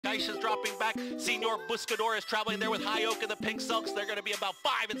Ice is dropping back. Senor Buscador is traveling there with High Oak and the Pink Silks. They're going to be about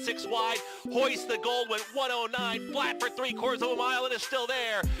 5 and 6 wide. Hoist the Gold went 109, flat for 3/4 of a mile and is still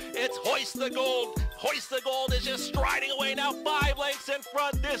there. It's Hoist the Gold. Hoist the Gold is just striding away now, 5 lengths in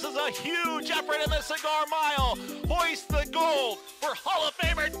front. This is a huge effort in the Cigar Mile. Hoist the Gold for Hall of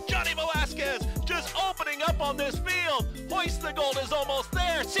Famer Johnny Velasquez, just opening up on this field. Hoist the Gold is almost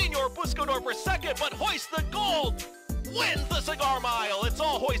there. Senor Buscador for second, but Hoist the Gold wins the Cigar Mile. It's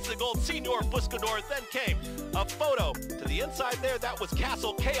all Hoist the Gold. Senor Buscador. Then came a photo to the inside there. That was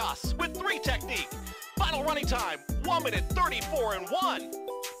Castle Chaos with 3 technique. Final running time, 1 minute 34 and 1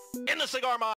 in the Cigar Mile.